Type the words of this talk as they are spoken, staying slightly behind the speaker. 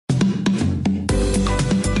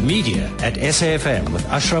Media at SAFM with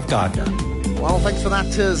Ashraf Gardner. Well, thanks for that,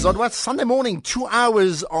 Zodwa. Sunday morning, 2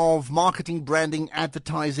 hours of marketing, branding,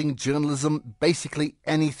 advertising, journalism, basically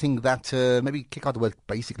anything that, maybe kick out the word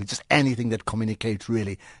basically, just anything that communicates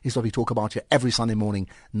really is what we talk about here every Sunday morning,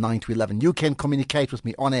 9 to 11. You can communicate with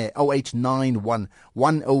me on air, 0891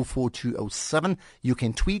 104207. You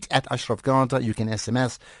can tweet at Ashraf Gardner. You can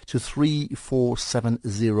SMS to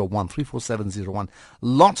 34701. 34701.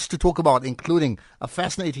 Lots to talk about, including a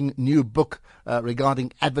fascinating new book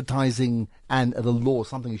regarding advertising and the law,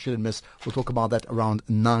 something you shouldn't miss. We'll talk about that around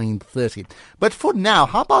 9:30. But for now,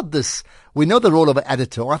 how about this? We know the role of an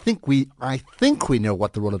editor. I think we know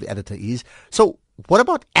what the role of the editor is. So what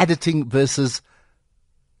about editing versus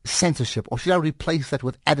censorship? Or should I replace that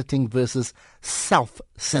with editing versus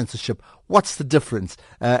self-censorship? What's the difference?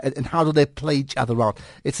 And how do they play each other out?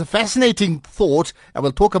 It's a fascinating thought, and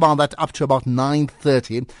we'll talk about that up to about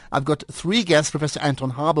 9:30. I've got three guests, Professor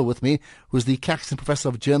Anton Harber with me, who's the Caxton Professor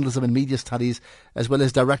of Journalism and Media Studies, as well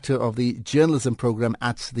as Director of the Journalism Program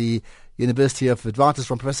at the University of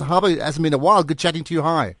Witwatersrand. Professor Harber, it hasn't been a while. Good chatting to you.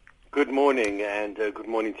 Hi. Good morning, and good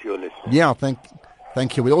morning to your listeners. Yeah,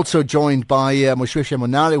 Thank you. We're also joined by Moshoeshoe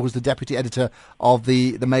Monare, who's the Deputy Editor of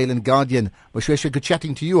the Mail and Guardian. Moshoeshoe, good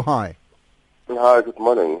chatting to you. Hi. Hi, good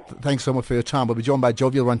morning. Thanks so much for your time. We'll be joined by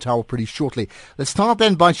Jovial Rantao pretty shortly. Let's start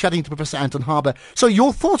then by chatting to Professor Anton Harber. So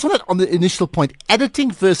your thoughts on it, on the initial point,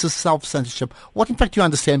 editing versus self-censorship. What, in fact, do you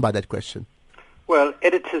understand by that question? Well,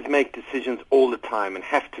 editors make decisions all the time and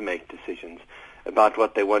have to make decisions about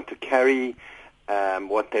what they want to carry,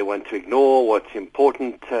 what they want to ignore, what's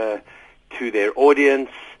important to their audience,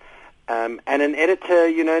 and an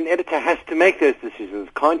editor has to make those decisions.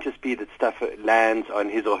 It can't just be that stuff lands on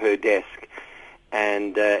his or her desk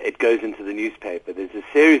and it goes into the newspaper. There's a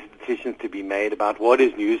series of decisions to be made about what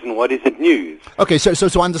is news and what isn't news. Okay, so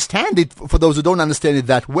to understand it, for those who don't understand it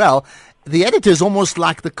that well, the editor is almost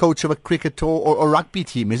like the coach of a cricket or rugby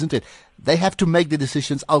team, isn't it? They have to make the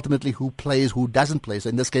decisions ultimately who plays, who doesn't play. So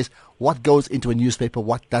in this case, what goes into a newspaper,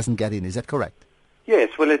 what doesn't get in. Is that correct? Yes,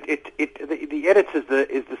 well, the editor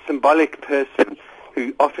is the symbolic person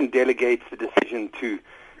who often delegates the decision to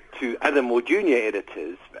other more junior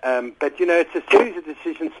editors. But, it's a series of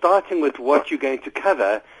decisions starting with what you're going to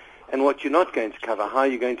cover and what you're not going to cover, how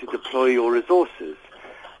you're going to deploy your resources.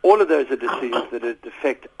 All of those are decisions that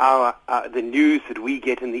affect the news that we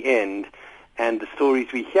get in the end and the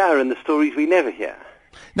stories we hear and the stories we never hear.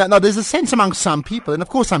 Now, there's a sense among some people, and of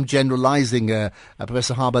course I'm generalizing,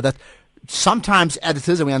 Professor Harber, that sometimes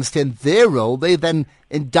editors, and we understand their role, they then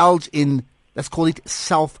indulge in, let's call it,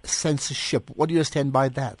 self-censorship. What do you understand by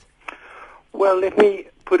that? Well, let me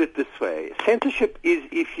put it this way. Censorship is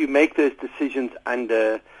if you make those decisions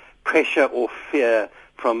under pressure or fear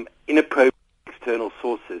from inappropriate external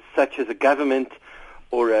sources, such as a government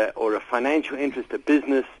or a financial interest, a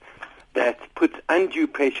business, that puts undue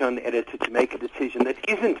pressure on the editor to make a decision that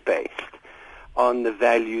isn't based on the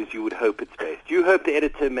values you would hope it's based. You hope the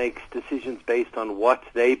editor makes decisions based on what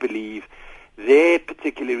they believe their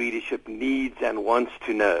particular readership needs and wants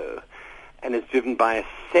to know, and is driven by a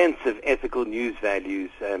sense of ethical news values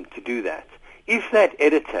to do that. If that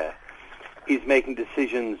editor is making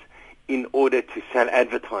decisions in order to sell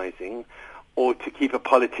advertising or to keep a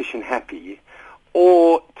politician happy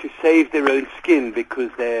or to save their own skin because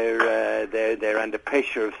they're under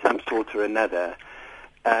pressure of some sort or another,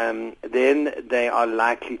 then they are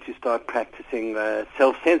likely to start practicing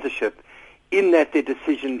self-censorship in that their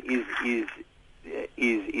decision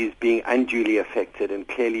is being unduly affected, and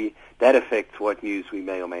clearly that affects what news we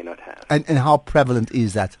may or may not have. And how prevalent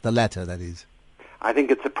is that, the latter, that is? I think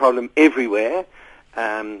it's a problem everywhere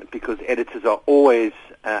because editors are always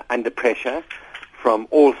under pressure from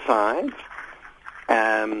all sides.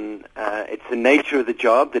 It's the nature of the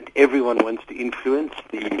job that everyone wants to influence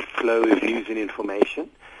the flow of news and information,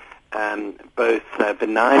 both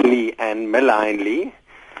benignly and malignly.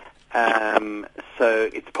 So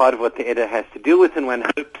it's part of what the editor has to deal with, and one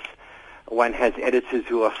hopes one has editors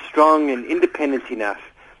who are strong and independent enough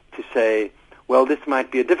to say, well, this might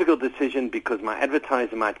be a difficult decision because my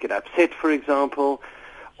advertiser might get upset, for example,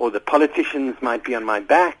 or the politicians might be on my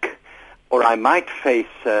back, or I might face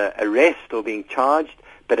arrest or being charged,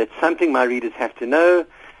 but it's something my readers have to know,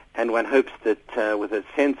 and one hopes that with a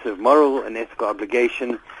sense of moral and ethical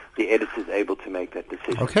obligation, the editor is able to make that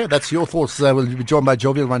decision. Okay, that's your thoughts. We'll be joined by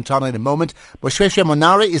Jovial Rantao in a moment. Moshoeshoe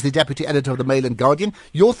Monare is the Deputy Editor of the Mail and Guardian.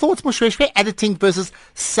 Your thoughts, Moshoeshoe, editing versus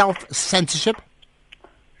self-censorship?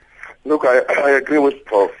 Look, I agree with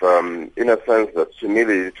Prof. In a sense that to me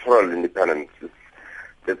the editorial independence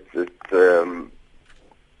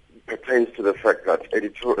pertains to the fact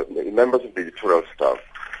that members of the editorial staff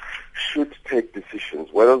should take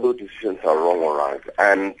decisions, whether those decisions are wrong or right,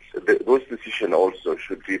 and those decisions also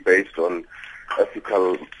should be based on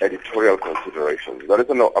ethical editorial considerations. The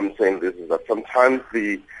reason I'm saying this is that sometimes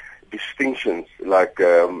the distinctions, like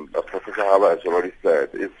Professor Harber has already said,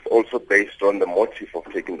 is also based on the motive of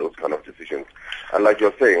taking those kind of decisions. And like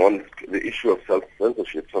you're saying, on the issue of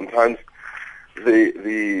self-censorship, sometimes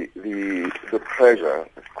the pressure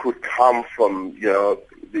could come from,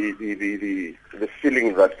 the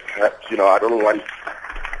feeling that perhaps, I don't want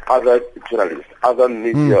other journalists, other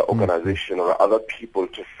media organizations, or other people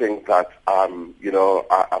to think that I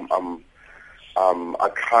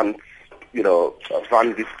can't,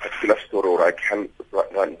 run this particular story, or I can't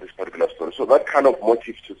run this particular story. So that kind of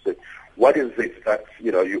motive to say, what is it that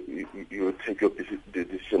you take your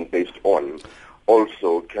decision based on,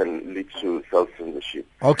 also can lead to self-censorship.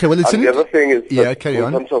 Okay, well, and the other thing is carry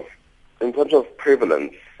on. In terms of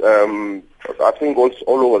prevalence, I think also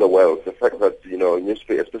all over the world, the fact that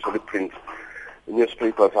newspapers, especially print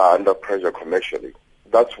newspapers, are under pressure commercially.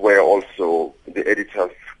 That's where also the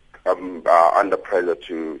editors are under pressure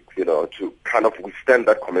to kind of withstand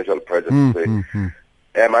that commercial pressure to say,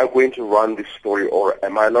 am I going to run this story or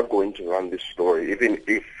am I not going to run this story, even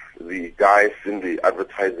if the guys in the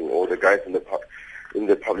advertising or the guys in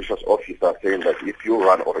the publisher's office are saying that if you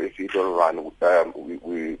run or if you don't run,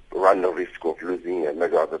 we run the risk of losing a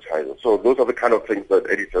mega advertiser. So those are the kind of things that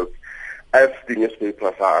editors, as the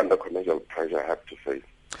newspapers are under commercial pressure, have to face.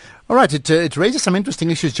 All right, it raises some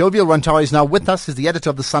interesting issues. Jovial Rantao is now with us. He's the editor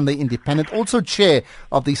of the Sunday Independent, also chair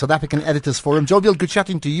of the South African Editors Forum. Jovial, good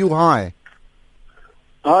chatting to you. Hi.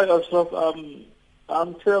 Hi, Ashraf.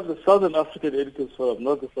 I'm chair of the Southern African Editors Forum,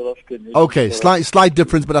 not the South African Editors Okay, Forum. slight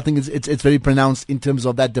difference, but I think it's very pronounced in terms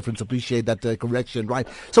of that difference. Appreciate that correction, right?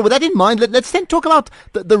 So with that in mind, let's then talk about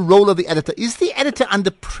the role of the editor. Is the editor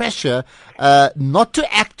under pressure not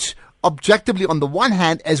to act objectively on the one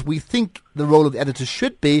hand, as we think the role of the editor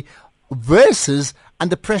should be, versus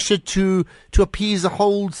under pressure to appease a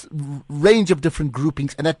whole range of different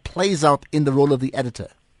groupings, and that plays out in the role of the editor?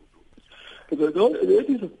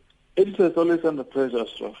 The editor is always under pressure,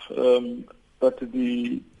 Ashraf. But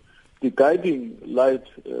the guiding light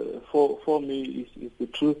for me is the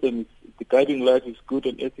truth, and the guiding light is good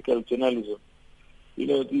and ethical journalism.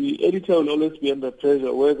 The editor will always be under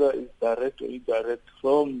pressure, whether it's direct or indirect,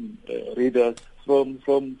 from readers, from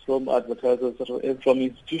advertisers, and from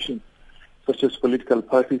institutions such as political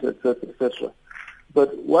parties, etc., etc.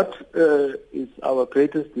 But what is our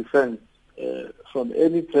greatest defense from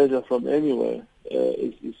any pressure from anywhere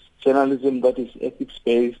is journalism that is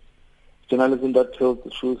ethics-based, journalism that tells the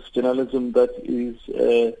truth, journalism that is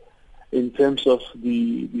in terms of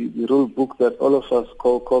the rule book that all of us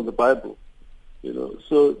call the Bible.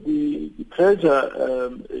 So the pressure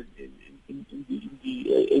in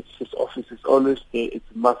the editor's office is always there. It's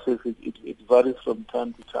massive. It varies from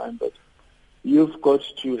time to time, but you've got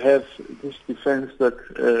to have this defense that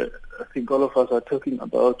I think all of us are talking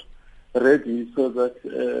about ready, so that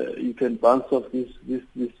you can bounce off these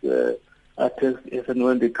attacks if and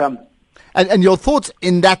when they come. And your thoughts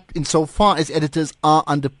in that, insofar as editors are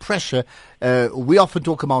under pressure, we often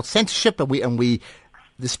talk about censorship, and we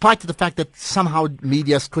despite the fact that somehow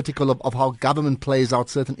media is critical of how government plays out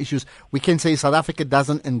certain issues, we can say South Africa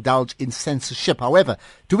doesn't indulge in censorship. However,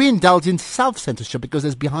 do we indulge in self-censorship because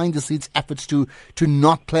there's behind-the-scenes efforts to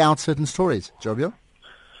not play out certain stories? Jovial?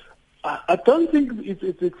 I don't think it's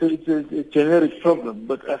a generic problem,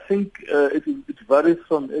 but I think it varies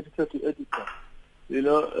from editor to editor.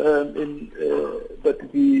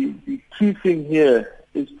 But the key thing here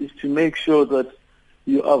is to make sure that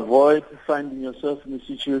you avoid finding yourself in a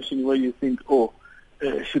situation where you think,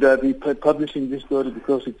 should I be publishing this story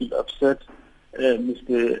because it will upset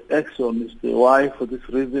Mr. X or Mr. Y for this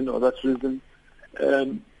reason or that reason.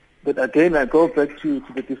 But again, I go back to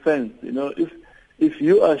the defense. If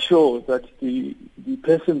you are sure that the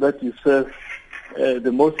person that you serve,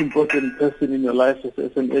 the most important person in your life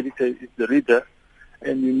as an editor is the reader,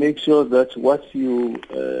 and you make sure that what you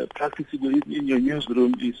practice in your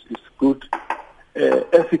newsroom is good,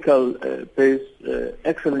 ethical based,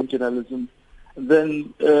 excellent journalism,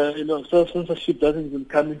 then self-censorship doesn't even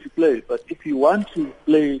come into play. But if you want to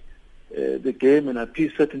play the game and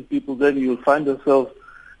appease certain people, then you'll find yourself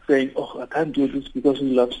saying, I can't do this because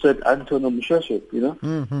you'll upset Anton or Moshoeshoe,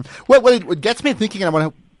 Mm-hmm. Well, it gets me thinking, and I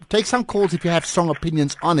want to take some calls if you have strong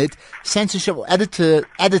opinions on it. Censorship or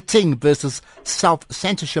editing versus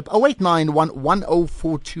self-censorship.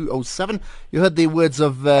 0891104207. You heard the words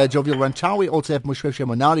of Jovial Rantao. We also have Moshoeshoe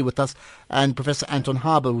Monare with us, and Professor Anton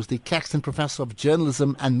Harber, who's the Caxton Professor of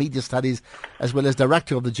Journalism and Media Studies, as well as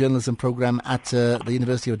Director of the Journalism Program at the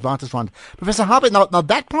University of Witwatersrand. Professor Harber, now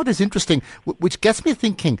that part is interesting, which gets me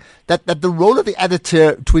thinking that the role of the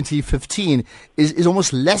editor 2015 is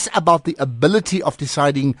almost less about the ability of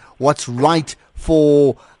deciding what's right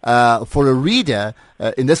for a reader,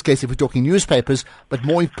 in this case if we're talking newspapers, but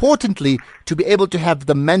more importantly to be able to have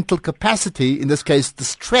the mental capacity, in this case the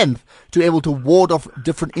strength, to be able to ward off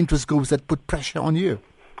different interest groups that put pressure on you.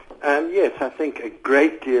 Yes, I think a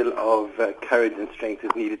great deal of courage and strength is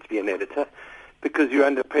needed to be an editor, because you're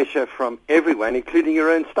under pressure from everyone, including your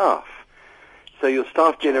own staff. So your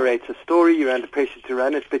staff generates a story, you're under pressure to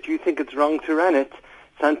run it, but you think it's wrong to run it.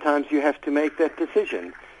 Sometimes you have to make that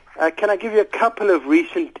decision. Can I give you a couple of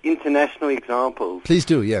recent international examples? Please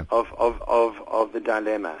do, yeah. Of the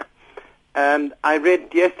dilemma. I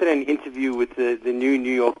read yesterday an interview with the new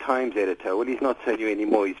New York Times editor. Well, he's not so new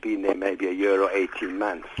anymore. He's been there maybe a year or 18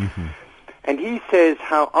 months. Mm-hmm. And he says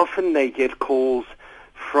how often they get calls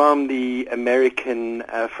from the American,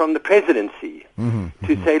 from the presidency,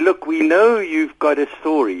 to say, look, we know you've got a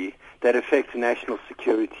story that affects national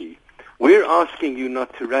security. We're asking you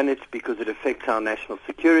not to run it because it affects our national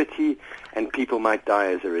security and people might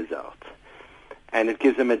die as a result. And it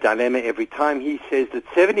gives them a dilemma every time. He says that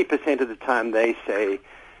 70% of the time they say,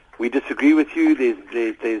 we disagree with you,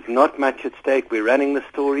 there's not much at stake, we're running the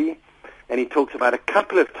story. And he talks about a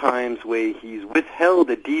couple of times where he's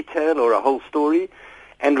withheld a detail or a whole story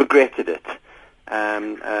and regretted it.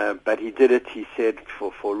 But he did it, he said,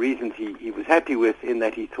 for reasons he was happy with, in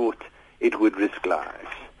that he thought it would risk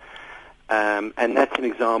lives. And that's an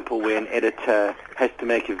example where an editor has to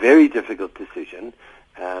make a very difficult decision,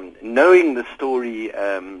 knowing the story,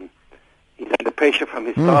 he's under pressure from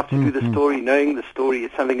his staff to do the story, knowing the story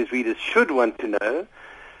is something his readers should want to know,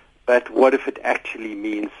 but what if it actually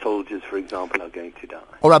means soldiers, for example, are going to die?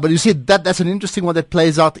 All right, but you see, that's an interesting one that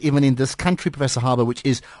plays out even in this country, Professor Harber, which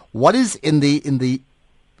is what is in the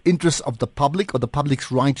interest of the public or the public's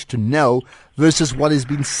right to know versus what is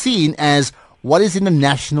being seen as what is in the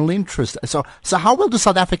national interest. So how well do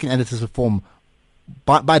South African editors perform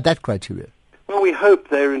by that criteria? Well, we hope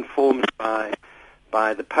they're informed by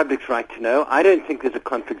the public's right to know. I don't think there's a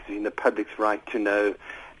conflict between the public's right to know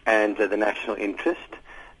and the national interest.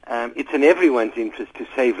 It's in everyone's interest to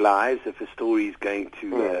save lives if a story is going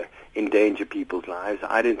to endanger people's lives.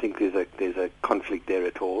 I don't think there's a conflict there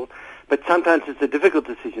at all. But sometimes it's a difficult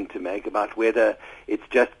decision to make about whether it's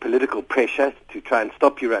just political pressure to try and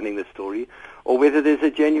stop you running the story, or whether there's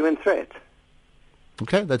a genuine threat.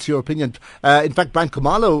 Okay, that's your opinion. In fact, Brian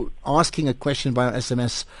Kumalo asking a question via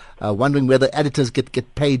SMS, wondering whether editors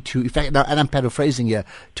get paid to, and I'm paraphrasing here,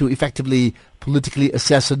 to effectively politically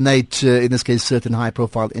assassinate, in this case, certain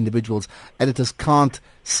high-profile individuals. Editors can't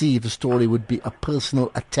see if the story would be a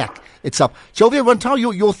personal attack itself. Jovial Rantao,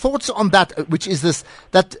 your thoughts on that, which is this,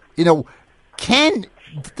 that,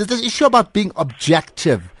 this issue about being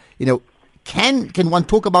objective, can one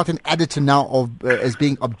talk about an editor now as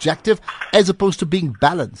being objective as opposed to being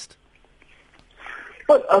balanced?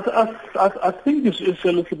 But I think it's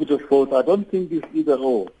a little bit of both. I don't think it's either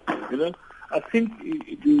or. I think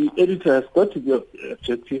the editor has got to be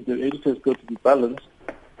objective. The editor has got to be balanced.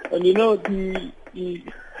 And the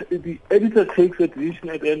editor takes a decision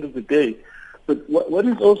at the end of the day. But what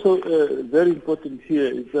is also very important here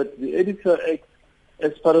is that the editor acts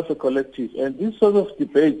as part of a collective. And this sort of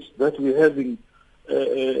debates that we're having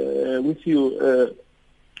with you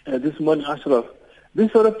this morning, Ashraf,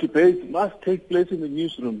 this sort of debate must take place in the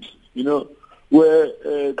newsrooms, where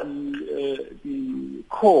the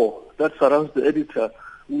core that surrounds the editor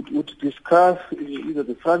would discuss either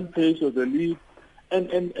the front page or the lead,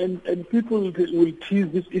 and people will tease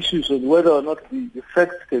these issues on whether or not the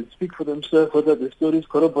facts can speak for themselves, whether the story is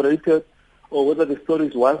corroborated, or whether the story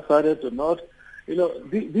is one-sided or not.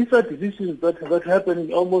 These are decisions that happen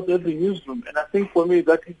in almost every newsroom, and I think for me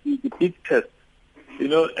that is the big test.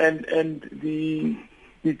 And the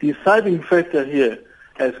deciding factor here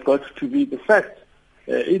has got to be the facts.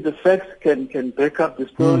 If the facts can back up the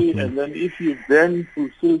story, and then if you then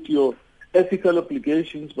fulfill your ethical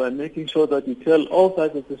obligations by making sure that you tell all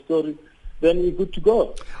sides of the story, then we're good to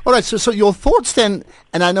go. All right, so your thoughts then,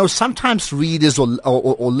 and I know sometimes readers or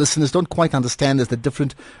listeners don't quite understand this, that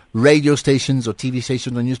different radio stations or TV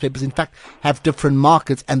stations or newspapers, in fact, have different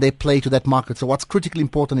markets and they play to that market. So what's critically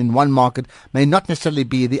important in one market may not necessarily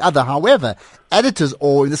be the other. However, editors,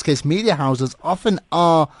 or in this case media houses, often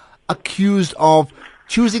are accused of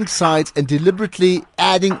choosing sides and deliberately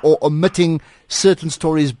adding or omitting certain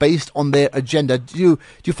stories based on their agenda. Do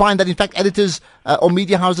you find that, in fact, editors or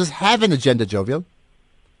media houses have an agenda, Jovial?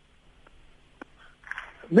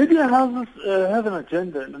 Media houses have an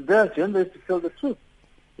agenda, and their agenda is to tell the truth.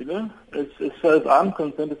 You know, as far as I'm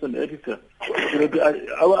concerned as an editor,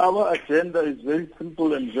 our agenda is very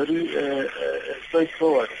simple and very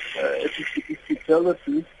straightforward. It's to tell the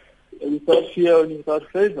truth without fear and without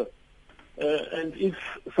favor. And if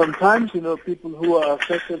sometimes, people who are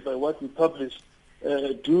affected by what we publish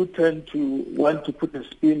do tend to want to put a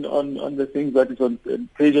spin on the things that is on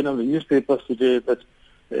page one of the newspapers today, that,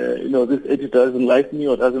 this editor doesn't like me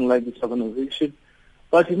or doesn't like this organization.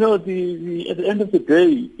 But, at the end of the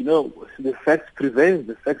day, the facts prevail.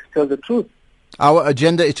 The facts tell the truth. Our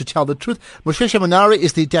agenda is to tell the truth. Moshoeshoe Monare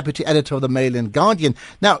is the deputy editor of the Mail and Guardian.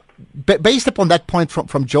 Now, based upon that point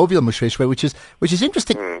from Jovial, Moshoeshoe, which is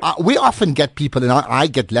interesting, we often get people, and I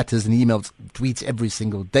get letters and emails, tweets every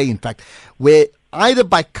single day, in fact, where either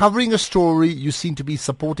by covering a story you seem to be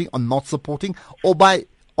supporting or not supporting, or by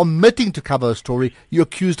omitting to cover a story, you're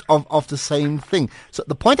accused of the same thing. So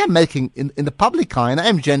the point I'm making in the public eye, and I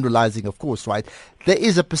am generalizing, of course, right, there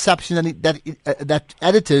is a perception that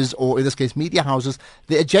editors, or in this case media houses,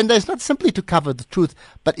 the agenda is not simply to cover the truth,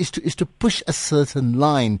 but is to push a certain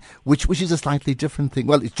line, which is a slightly different thing.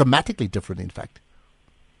 Well, it's dramatically different, in fact.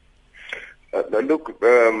 Look,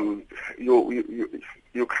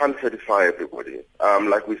 you can't satisfy everybody.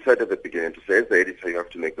 Like we said at the beginning, to say as the editor, you have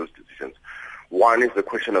to make those decisions. One is the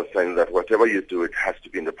question of saying that whatever you do, it has to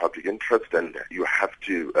be in the public interest, and you have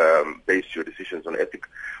to base your decisions on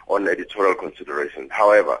editorial considerations.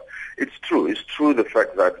 However, it's true the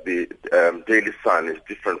fact that the Daily Sun is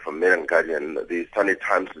different from Mail and Guardian, the Sunday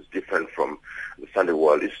Times is different from the Sunday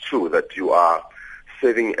World. It's true that you are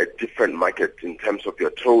serving a different market in terms of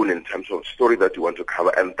your tone, in terms of story that you want to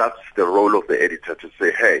cover, and that's the role of the editor, to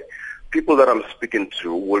say, hey, people that I'm speaking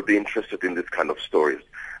to will be interested in this kind of stories.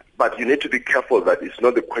 But you need to be careful that it's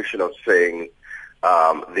not the question of saying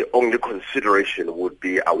the only consideration would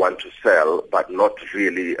be I want to sell, but not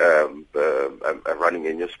really running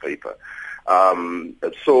a newspaper.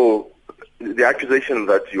 So the accusation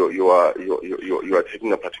that you are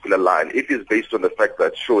taking a particular line, if it's based on the fact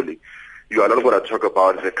that surely you are not going to talk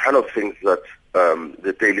about the kind of things that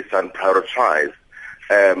the Daily Sun prioritize.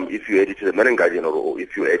 If you edit the Mail and Guardian or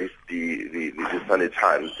if you edit the Sunday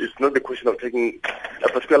Times, it's not the question of taking a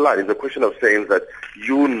particular line. It's a question of saying that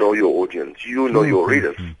you know your audience, you know your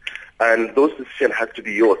readers, and those decisions have to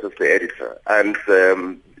be yours as the editor. And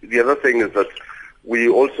the other thing is that we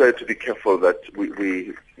also have to be careful that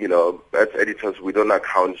we as editors, we don't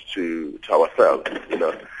account to ourselves.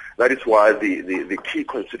 That is why the key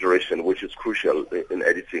consideration, which is crucial in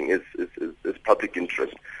editing, is public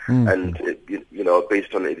interest, and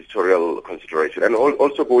based on editorial consideration. And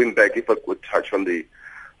also going back, if I could touch on the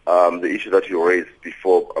issue that you raised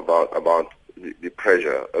before about the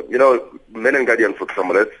pressure. Mail and Guardian, for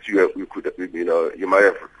example, you might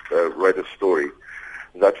have read a story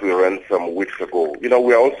that we ran some weeks ago. We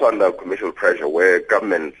are also under commercial pressure where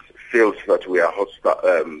government feels that we are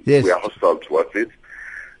hostile. Yes. We are hostile towards it.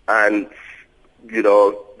 And, there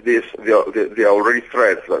are already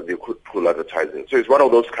threats that they could pull advertising. So it's one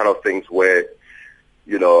of those kind of things where,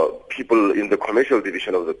 people in the commercial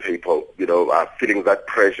division of the paper, are feeling that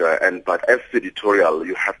pressure. But as editorial,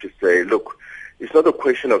 you have to say, look, it's not a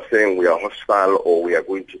question of saying we are hostile or we are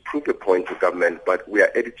going to prove a point to government, but we are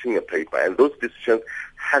editing a paper. And those decisions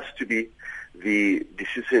has to be the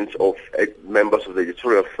decisions of members of the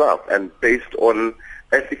editorial staff and based on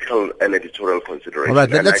ethical and editorial consideration. All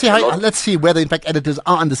right, let's see whether, in fact, editors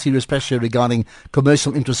are under serious pressure regarding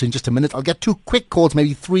commercial interests in just a minute. I'll get two quick calls,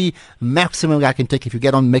 maybe three maximum I can take. If you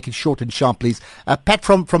get on, make it short and sharp, please. Pat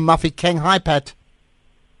from Mafeking. Hi, Pat.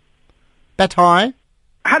 Pat, hi.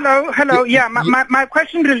 Hello. Yeah, my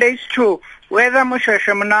question relates to whether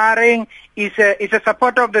Moshoeshoe Monare is a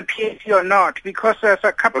supporter of the PAC or not, because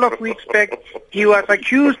a couple of weeks back he was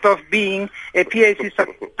accused of being a PAC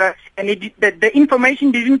supporter, and the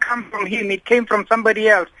information didn't come from him, it came from somebody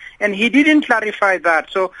else, and he didn't clarify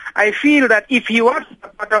that. So I feel that if he was a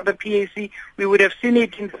supporter of the PAC, we would have seen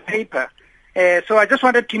it in the paper. So I just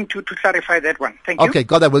wanted him to clarify that one. Thank you. Okay,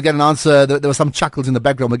 got that. We'll get an answer. There were some chuckles in the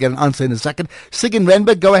background. We'll get an answer in a second. Sig in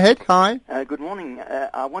Renberg, go ahead. Hi. Good morning.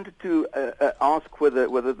 I wanted to ask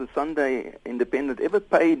whether the Sunday Independent ever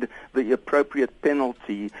paid the appropriate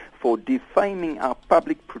penalty for defaming our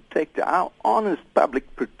public protector, our honest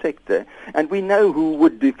public protector, and we know who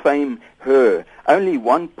would defame her. Only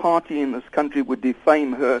one party in this country would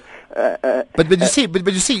defame her. But you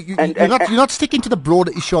see, you're not sticking to the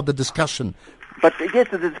broader issue of the discussion. But yes,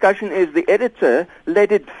 the discussion is the editor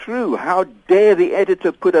let it through. How dare the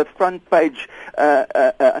editor put a front page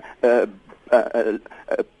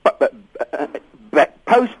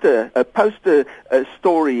poster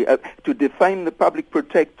story to defame the public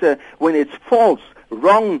protector when it's false,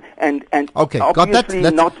 wrong, and okay, obviously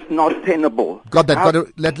not tenable. Got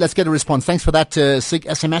that. Let's get a response. Thanks for that, Sig.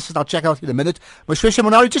 SMSs I'll check out in a minute. Moshoeshoe,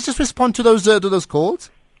 Monare, just respond to those calls.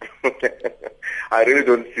 I really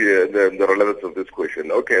don't see the relevance of this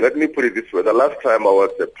question. Okay, let me put it this way. The last time I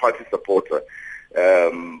was a party supporter, I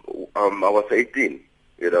was 18.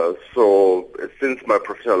 So since my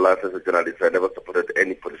professional life as a journalist, I never supported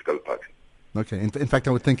any political party. Okay. In fact,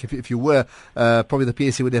 I would think if you were, probably the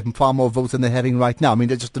PSC would have far more votes than they're having right now. I mean,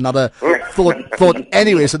 that's just another thought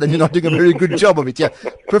anyway, so then you're not doing a very good job of it. Yeah.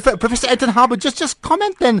 Professor Anton Harber, just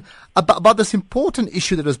comment then about this important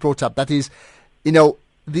issue that was brought up. That is,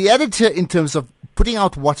 the editor, in terms of putting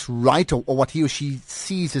out what's right or what he or she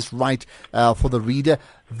sees is right for the reader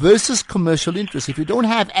versus commercial interest. If you don't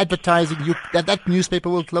have advertising, that newspaper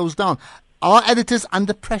will close down. Are editors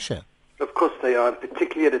under pressure? Of course they are,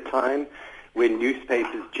 particularly at a time when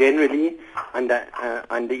newspapers generally under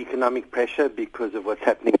economic pressure because of what's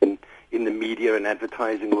happening in the media and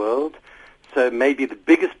advertising world. So maybe the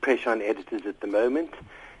biggest pressure on editors at the moment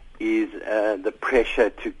is the pressure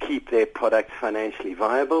to keep their products financially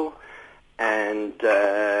viable and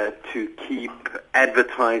to keep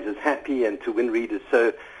advertisers happy and to win readers.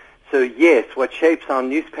 So yes, what shapes our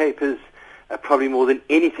newspapers probably more than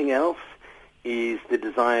anything else is the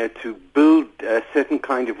desire to build a certain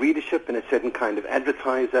kind of readership and a certain kind of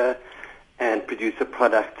advertiser and produce a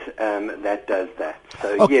product that does that.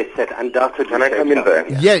 So yes, that undoubtedly. Can I come in there?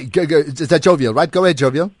 Yeah, go. Is that Jovial, right? Go ahead,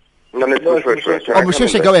 Jovial. No,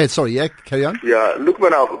 Moshoeshoe, go ahead. Sorry, yeah, carry on. Yeah, look,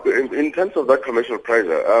 in terms of that commercial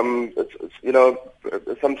pressure,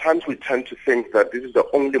 sometimes we tend to think that this is the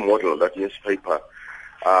only model that newspapers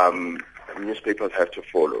have to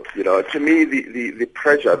follow. To me, the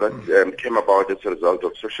pressure that came about as a result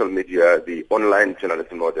of social media, the online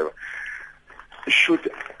journalism, whatever, should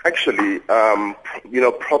actually,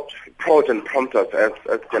 prod and prompt us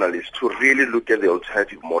as journalists to really look at the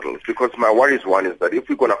alternative models. Because my worry is one is that if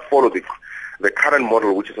we're going to follow the current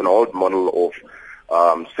model, which is an old model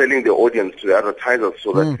of selling the audience to the advertisers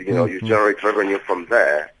so that you generate revenue from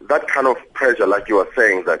there, that kind of pressure, like you were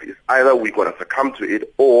saying, that is either we're going to succumb to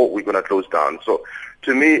it or we're going to close down. So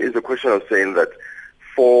to me, it's a question of saying that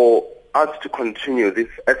for us to continue this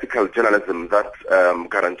ethical journalism that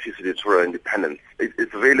guarantees editorial independence,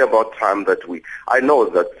 it's really about time that I know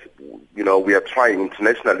that we are trying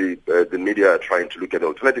internationally, the media are trying to look at the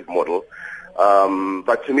alternative model,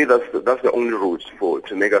 but to me that's the only route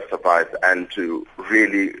to make us survive and to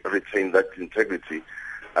really retain that integrity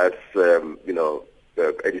as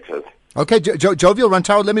editors. Okay, Jovial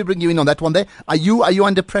Rantao, let me bring you in on that one there. Are you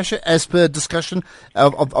under pressure as per discussion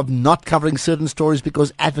of not covering certain stories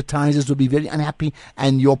because advertisers would be very unhappy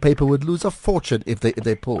and your paper would lose a fortune if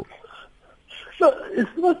they pull? No, it's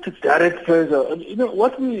not direct pressure.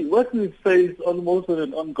 What we face almost on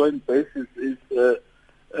an ongoing basis is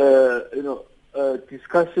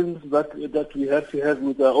discussions that we have to have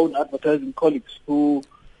with our own advertising colleagues who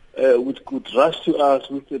which could rush to us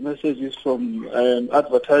with the messages from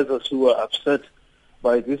advertisers who are upset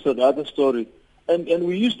by this or the other story. And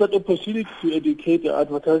we use that opportunity to educate the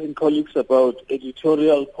advertising colleagues about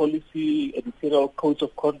editorial policy, editorial codes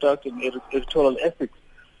of conduct, and editorial ethics.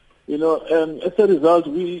 As a result,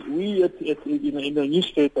 we in the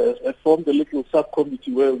newspaper have formed a little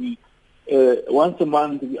subcommittee where we once a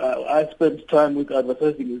month I spend time with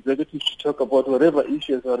advertising executives to talk about whatever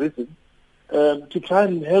issues are arisen, to try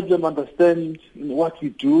and help them understand what we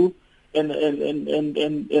do, and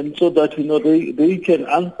so that they can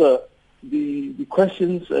answer the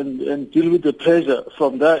questions and deal with the pressure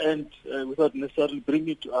from their end without necessarily bringing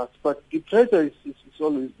it to us. But the pressure is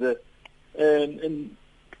always there, and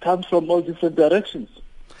comes from all different directions.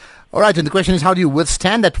 All right, and the question is, how do you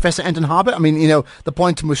withstand that, Professor Anton Harber? I mean, the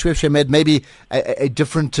point Moshoeshoe made, maybe a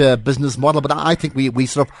different business model, but I think we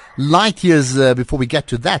sort of light years before we get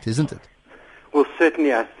to that, isn't it? Well,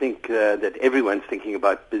 certainly I think that everyone's thinking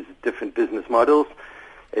about different business models.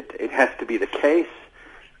 it has to be the case.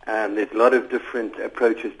 There's a lot of different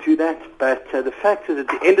approaches to that, but the fact is, at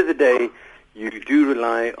the end of the day, you do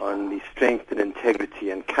rely on the strength and integrity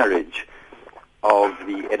and courage of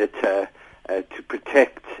the editor to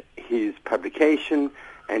protect his publication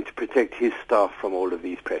and to protect his staff from all of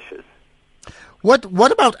these pressures. What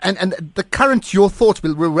about and the current, your thoughts?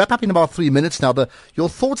 We'll wrap up in about 3 minutes now. Your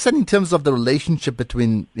thoughts then in terms of the relationship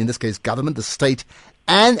between, in this case, government, the state,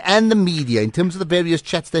 and the media, in terms of the various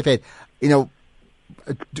chats they've had.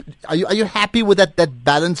 Are you happy with that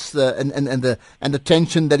balance and the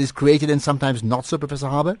tension that is created and sometimes not so, Professor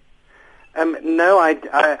Harber? No,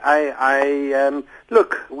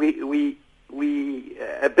 look, we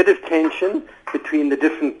a bit of tension between the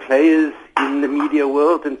different players in the media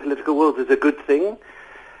world and political world is a good thing.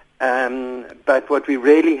 But what we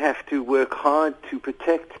really have to work hard to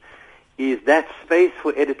protect is that space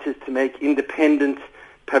for editors to make independent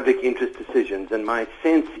public interest decisions. And my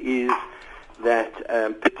sense is that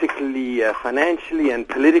particularly financially and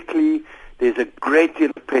politically, there's a great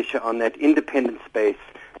deal of pressure on that independent space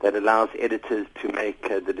that allows editors to make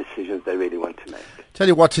the decisions they really want to make. Tell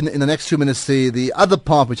you what, in the next 2 minutes, the other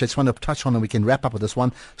part which I just want to touch on, and we can wrap up with this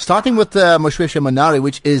one, starting with Moshoeshoe Monare,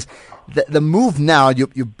 which is the move now. You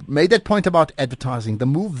made that point about advertising. The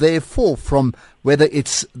move, therefore, from whether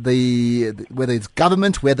it's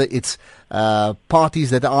government, whether it's parties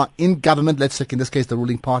that are in government, let's say in this case the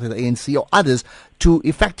ruling party, the ANC or others, to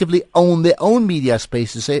effectively own their own media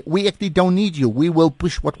space, to say, we actually don't need you. We will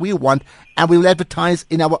push what we want, and we will advertise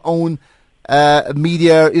in our own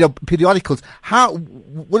media, periodicals.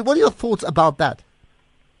 What are your thoughts about that?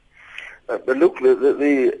 Look,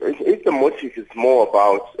 if the motive is more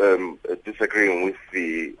about disagreeing with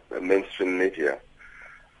the mainstream media,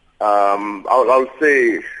 I'll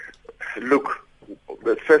say, look,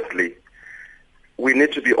 firstly, we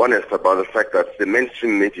need to be honest about the fact that the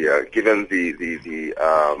mainstream media, given the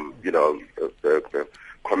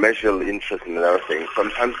commercial interest and everything,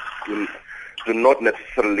 sometimes do not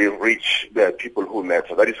necessarily reach the people who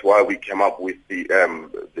matter. That is why we came up with the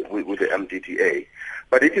MDTA.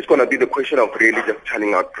 But it is going to be the question of really just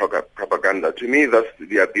turning out propaganda. To me, that's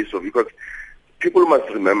the abyss of, because people must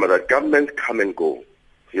remember that governments come and go,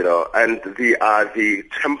 and they are the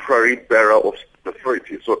temporary bearer of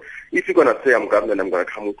authority. So if you're going to say I'm government, I'm going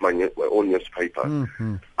to come with my own newspaper.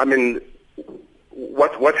 Mm-hmm. I mean,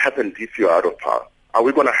 what happens if you're out of power? Are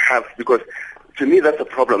we going to have, because to me that's a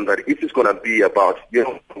problem, that if it's going to be about,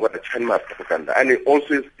 what a China propaganda, and it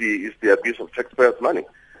also is the abuse of taxpayers' money.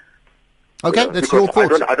 Okay, that's your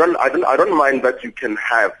thoughts. I don't mind that you can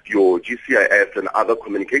have your GCIS and other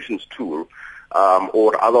communications tool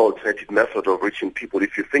or other alternative method of reaching people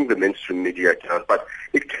if you think the mainstream media cannot. But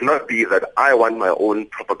it cannot be that I want my own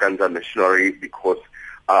propaganda machinery because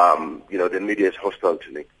the media is hostile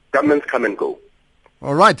to me. Governments come and go.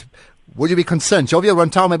 All right. Would you be concerned? Jovial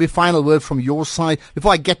Rantao, maybe final word from your side.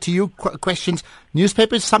 Before I get to you, questions.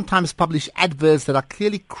 Newspapers sometimes publish adverts that are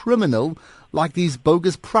clearly criminal, like these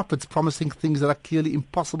bogus prophets promising things that are clearly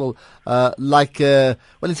impossible, it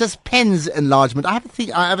says pens enlargement. I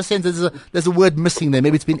have a sense there's a word missing there.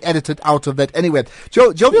 Maybe it's been edited out of that. Anyway,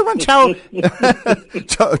 Jovial Rantao,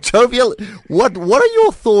 Jovial, what are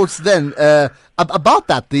your thoughts then about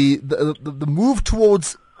that? The move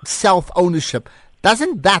towards self-ownership.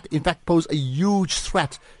 Doesn't that, in fact, pose a huge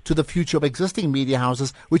threat to the future of existing media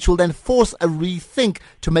houses, which will then force a rethink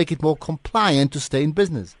to make it more compliant to stay in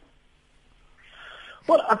business?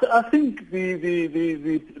 Well, I think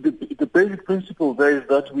the basic principle there is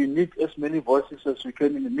that we need as many voices as we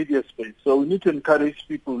can in the media space. So we need to encourage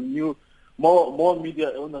people, more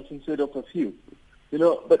media owners instead of a few.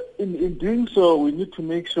 But in doing so, we need to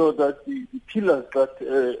make sure that the pillars that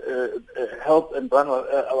help and run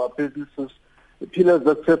our businesses, the pillars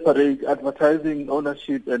that separate advertising,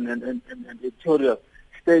 ownership, and editorial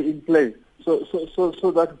stay in place. So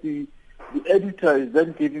that the editor is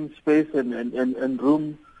then given space and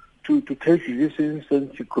room to take decisions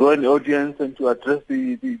and to grow an audience and to address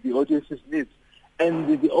the audience's needs.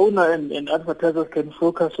 And the owner and advertisers can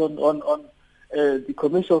focus on the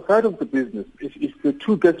commercial side of the business. If the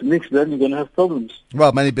two get mixed, then you're going to have problems.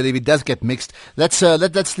 Well, many believe it does get mixed. Let's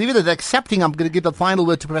leave it at accepting. I'm going to give the final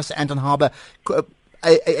word to Professor Anton Harber.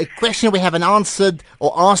 A question we haven't answered,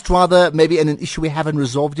 or asked rather, maybe, and an issue we haven't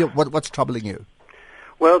resolved yet. What's troubling you?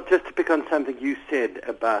 Well, just to pick on something you said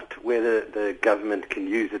about whether the government can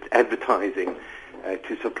use its advertising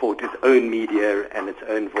to support its own media and its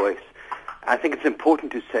own voice, I think it's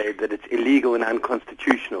important to say that it's illegal and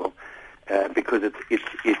unconstitutional. Because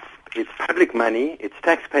it's public money, it's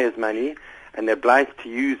taxpayers' money, and they're obliged to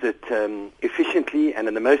use it efficiently and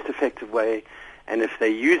in the most effective way. And if they're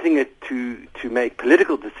using it to make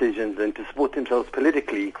political decisions and to support themselves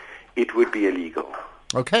politically, it would be illegal.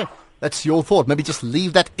 Okay. That's your thought. Maybe just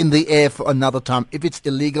leave that in the air for another time. If it's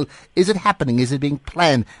illegal, is it happening? Is it being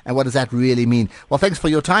planned? And what does that really mean? Well, thanks for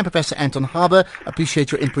your time, Professor Anton Harber.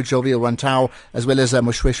 Appreciate your input, Jovial Rantao, as well as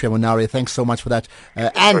Moshoeshoe and Monare. Thanks so much for that.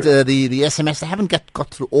 And the SMS. I haven't got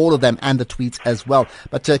through all of them and the tweets as well.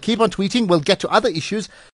 But keep on tweeting. We'll get to other issues.